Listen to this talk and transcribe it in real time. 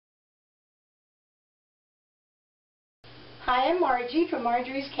Hi, I'm Margie from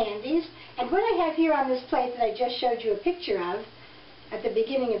Marjorie's Candies, and what I have here on this plate that I just showed you a picture of at the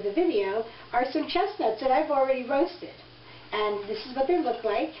beginning of the video are some chestnuts that I've already roasted. And this is what they look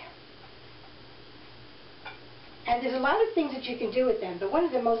like. And there's a lot of things that you can do with them, but one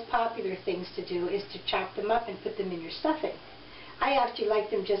of the most popular things to do is to chop them up and put them in your stuffing. I actually like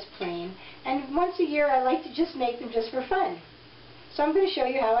them just plain, and once a year I like to just make them just for fun. So I'm going to show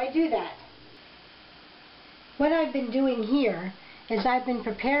you how I do that. What I've been doing here is I've been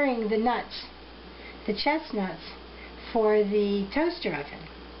preparing the nuts, the chestnuts, for the toaster oven.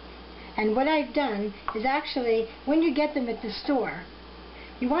 And what I've done is actually, when you get them at the store,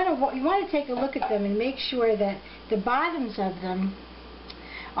 you want to take a look at them and make sure that the bottoms of them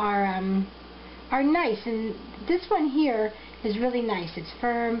are nice. And this one here is really nice. It's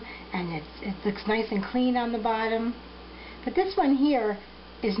firm and it looks nice and clean on the bottom. But this one here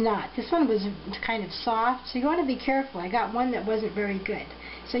is not. This one was kind of soft, so you want to be careful. I got one that wasn't very good.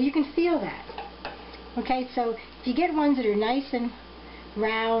 So you can feel that. Okay, so if you get ones that are nice and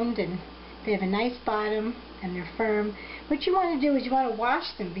round and they have a nice bottom and they're firm, what you want to do is you want to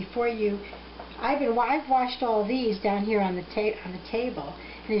wash them before you... I've washed all these down here on the table,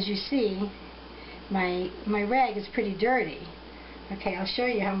 and as you see, my rag is pretty dirty. Okay, I'll show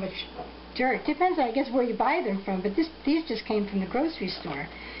you how much dirt. Depends on, I guess, where you buy them from, but these just came from the grocery store.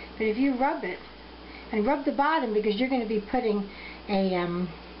 But if you rub it, and rub the bottom, because you're going to be putting a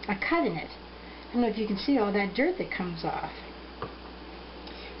cut in it. I don't know if you can see all that dirt that comes off.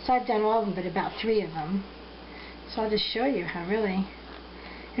 So I've done all of them, but about 3 of them. So I'll just show you how really,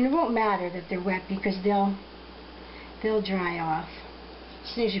 and it won't matter that they're wet because they'll dry off as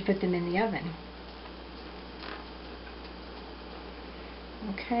soon as you put them in the oven.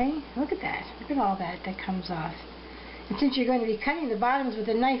 Okay, look at that. Look at all that comes off. And since you're going to be cutting the bottoms with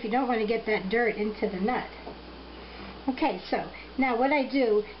a knife, you don't want to get that dirt into the nut. Okay, so now what I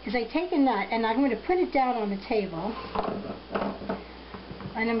do is I take a nut and I'm going to put it down on the table.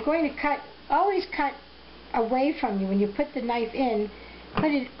 And I'm going to cut, always cut away from you when you put the knife in.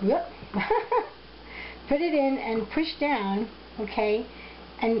 Put it in and push down, okay,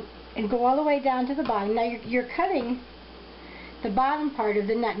 and go all the way down to the bottom. Now you're cutting the bottom part of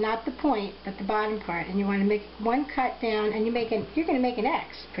the nut, not the point, but the bottom part, and you want to make one cut down, and you're going to make an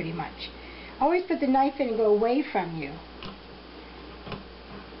X pretty much. Always put the knife in and go away from you.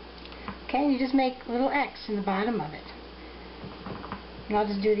 Okay, and you just make a little X in the bottom of it. And I'll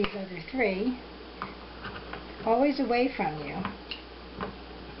just do these other 3. Always away from you.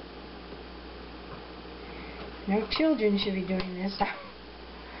 No children should be doing this.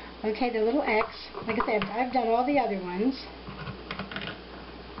 Okay, the little X. Like I said, I've done all the other ones.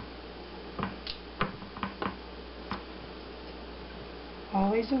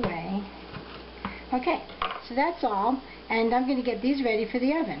 Always away. Okay, so that's all, and I'm going to get these ready for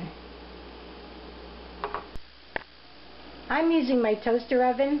the oven. I'm using my toaster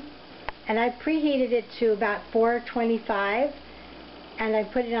oven, and I preheated it to about 425, and I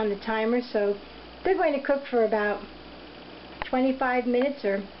put it on the timer, so they're going to cook for about 25 minutes,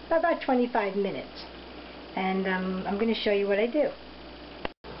 or about 25 minutes. And I'm going to show you what I do.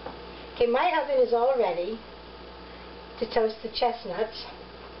 Okay, my oven is all ready to toast the chestnuts.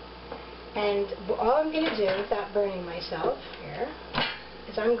 And all I'm going to do, without burning myself here,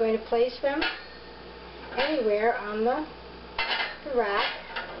 is I'm going to place them anywhere on the rack.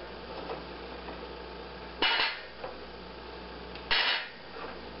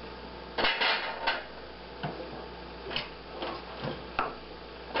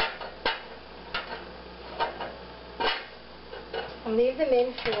 And leave them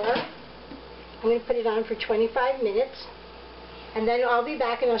in for, I'm going to put it on for 25 minutes. And then I'll be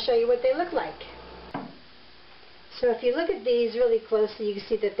back and I'll show you what they look like. So if you look at these really closely, you can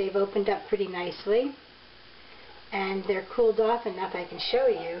see that they've opened up pretty nicely. And they're cooled off enough I can show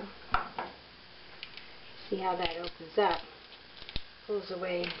you. See how that opens up. Pulls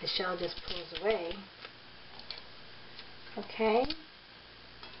away, the shell just pulls away. Okay.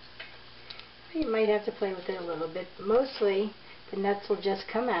 You might have to play with it a little bit, but mostly the nuts will just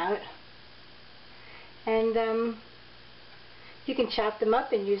come out. And you can chop them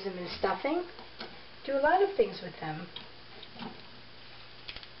up and use them in stuffing. Do a lot of things with them.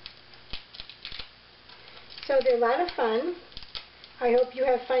 So they're a lot of fun. I hope you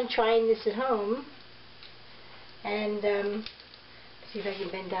have fun trying this at home. And see if I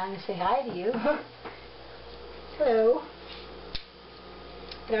can bend down and say hi to you. Hello.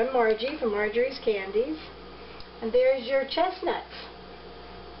 And I'm Margie from Marjorie's Candies. And there's your chestnuts.